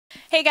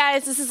Hey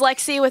guys, this is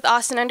Lexi with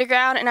Austin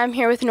Underground, and I'm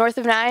here with North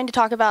of 9 to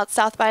talk about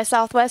South by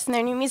Southwest and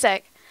their new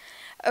music.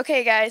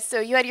 Okay guys, so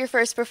you had your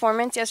first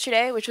performance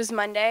yesterday, which was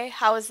Monday.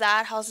 How was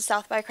that? How's the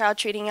South by crowd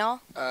treating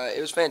y'all?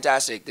 It was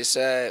fantastic.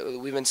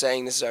 We've been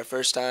saying this is our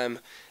first time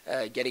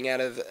getting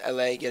out of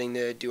LA, getting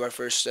to do our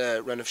first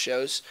run of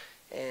shows,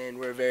 and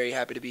we're very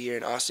happy to be here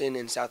in Austin,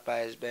 and South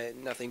by has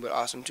been nothing but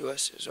awesome to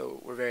us, so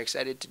we're very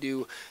excited to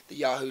do the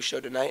Yahoo show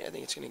tonight. I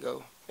think it's going to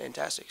go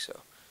fantastic.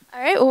 So. All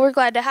right, well, we're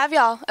glad to have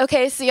y'all.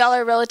 Okay, so y'all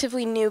are a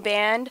relatively new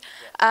band.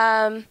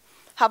 How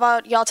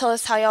about y'all tell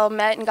us how y'all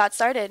met and got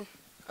started?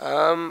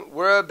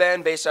 We're a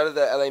band based out of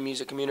the LA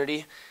music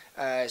community.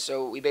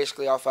 So we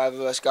basically, all five of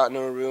us, got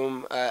into a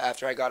room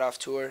after I got off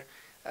tour.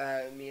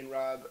 Me and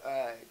Rob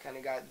kind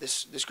of got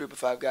this group of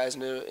five guys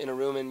in a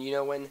room, and you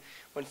know, when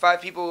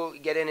five people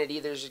get in, it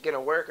either is going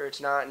to work or it's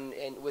not.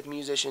 And with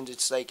musicians,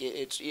 it's like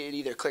it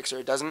either clicks or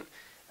it doesn't.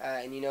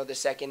 And you know, the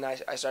second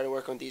I started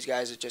working with these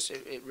guys,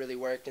 it really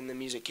worked, and the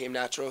music came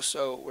natural.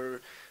 So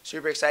we're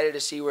super excited to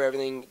see where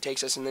everything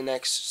takes us in the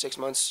next 6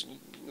 months,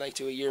 like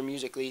to a year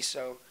musically.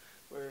 So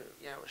we're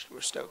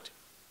stoked.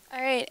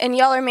 All right, and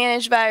y'all are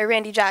managed by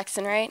Randy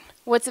Jackson, right?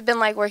 What's it been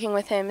like working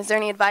with him? Is there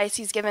any advice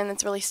he's given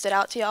that's really stood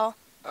out to y'all?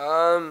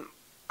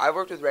 I've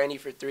worked with Randy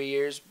for 3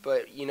 years,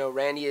 but you know,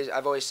 Randy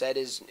I've always said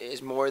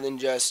is more than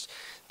just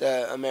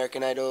the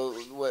American Idol,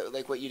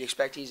 what you'd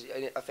expect. He's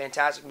a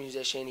fantastic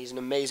musician. He's an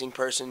amazing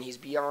person. He's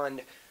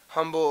beyond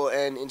humble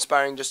and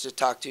inspiring just to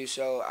talk to.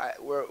 So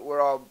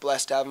we're all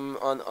blessed to have him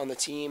on the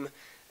team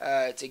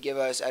to give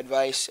us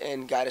advice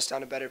and guide us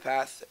down a better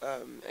path.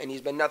 And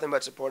he's been nothing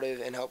but supportive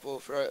and helpful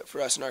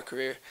for us in our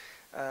career.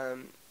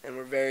 And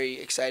we're very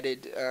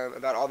excited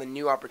about all the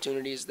new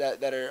opportunities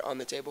that are on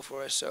the table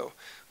for us. So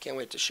can't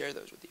wait to share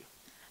those with you.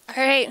 All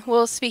right.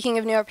 Well, speaking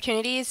of new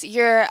opportunities,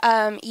 your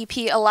EP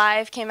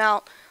Alive came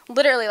out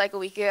literally like a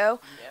week ago.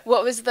 Yeah.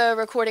 What was the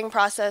recording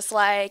process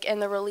like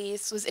and the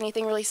release? Was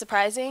anything really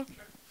surprising?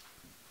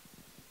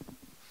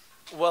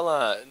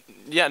 Well,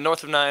 yeah,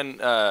 North of 9,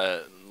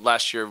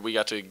 last year we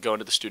got to go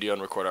into the studio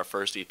and record our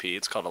first EP.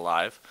 It's called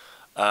Alive.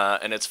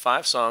 And it's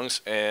 5 songs,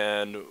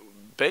 and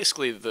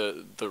basically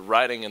the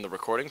writing and the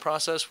recording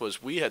process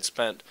was we had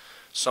spent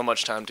so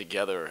much time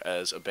together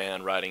as a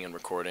band, writing and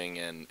recording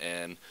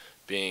and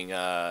being,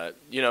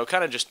 you know,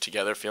 kind of just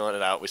together, feeling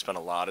it out. We spent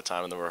a lot of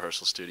time in the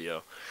rehearsal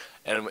studio.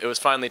 And it was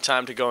finally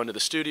time to go into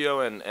the studio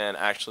and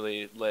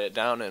actually lay it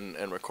down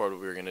and record what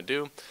we were going to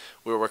do.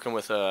 We were working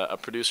with a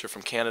producer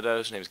from Canada.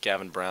 His name is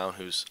Gavin Brown,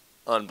 who's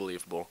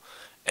unbelievable.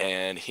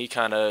 And he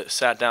kind of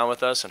sat down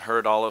with us and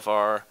heard all of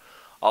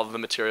the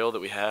material that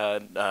we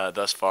had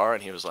thus far.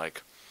 And he was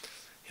like,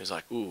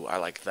 ooh, I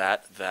like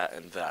that,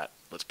 and that.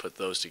 Let's put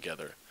those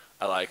together.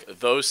 I like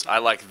those. I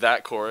like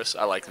that chorus.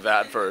 I like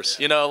that verse.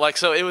 You know, like,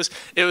 so it was.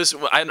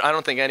 I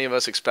don't think any of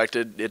us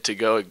expected it to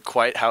go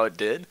quite how it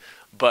did,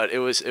 but it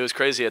was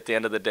crazy. At the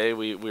end of the day,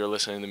 we were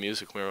listening to the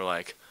music. We were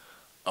like,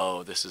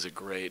 oh, this is a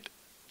great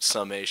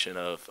summation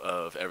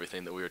of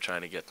everything that we were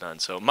trying to get done.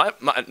 So my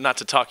not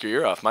to talk your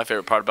ear off, my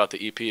favorite part about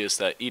the EP is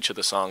that each of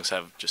the songs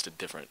have just a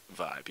different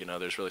vibe. You know,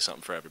 there's really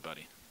something for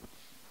everybody.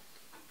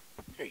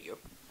 Here you go.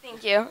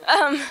 Thank you.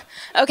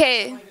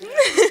 Okay.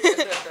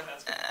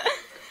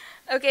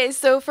 Okay,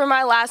 so for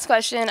my last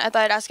question, I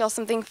thought I'd ask y'all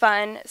something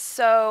fun.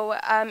 So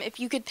if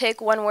you could pick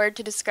one word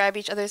to describe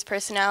each other's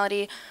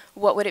personality,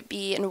 what would it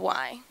be and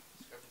why?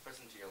 Describe the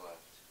person to your left.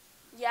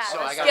 Yeah,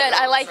 that's good.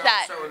 I like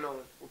that.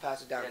 We'll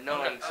pass it down. Yeah,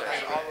 Nolan.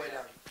 All the way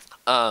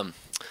down.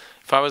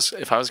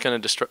 If I was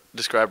going to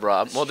describe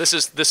Rob, well, this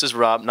is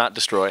Rob, not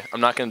destroy.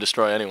 I'm not going to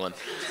destroy anyone.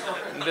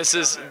 This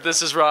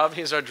is Rob.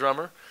 He's our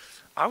drummer.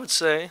 I would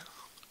say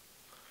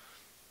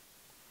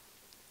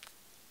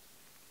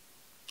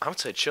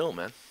chill,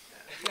 man.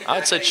 I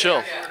would say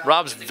chill.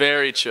 Rob's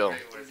very chill.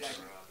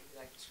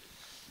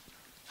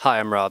 Hi,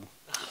 I'm Rob.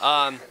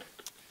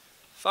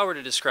 If I were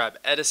to describe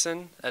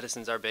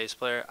Edison's our bass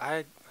player.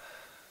 I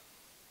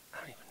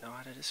don't even know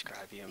how to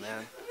describe you,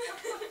 man.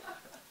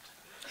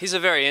 He's a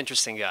very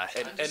interesting guy,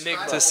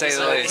 to say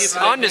the least. He's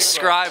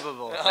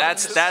undescribable.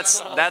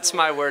 That's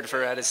my word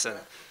for Edison.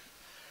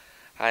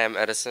 Hi, I'm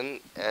Edison,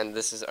 and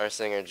this is our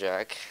singer,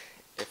 Jack.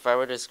 If I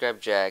were to describe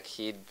Jack,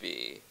 he'd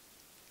be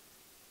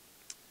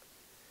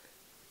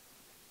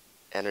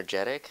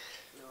energetic?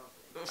 No.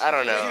 I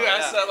don't know. You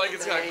asked that like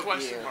it's got a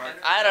question mark.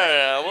 I don't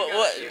know.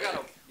 You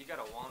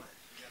gotta want it.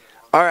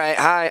 All right,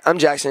 hi, I'm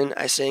Jackson.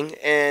 I sing,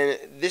 and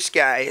this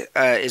guy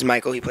is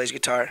Michael. He plays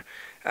guitar.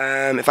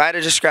 If I had to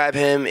describe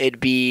him,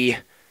 it'd be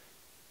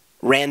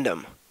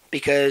random,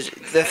 because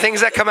the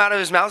things that come out of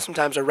his mouth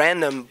sometimes are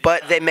random,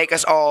 but they make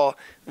us all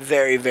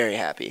very, very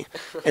happy,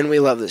 and we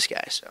love this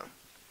guy. So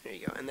there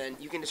you go. And then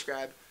you can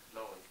describe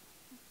Nolan.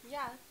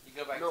 Yeah.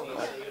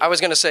 I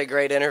was gonna say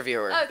great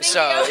interviewer. Oh,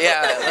 thank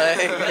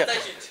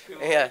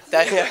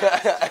you.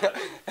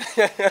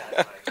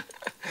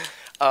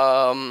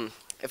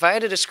 If I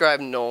had to describe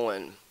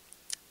Nolan,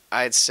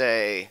 I'd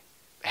say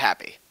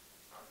happy.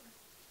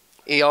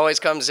 He always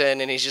comes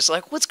in and he's just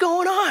like, "What's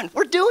going on?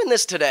 We're doing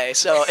this today."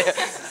 So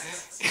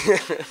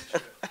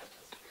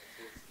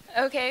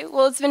Okay,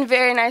 well, it's been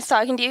very nice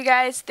talking to you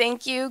guys.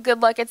 Thank you.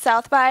 Good luck at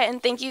South by,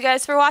 and thank you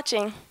guys for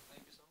watching.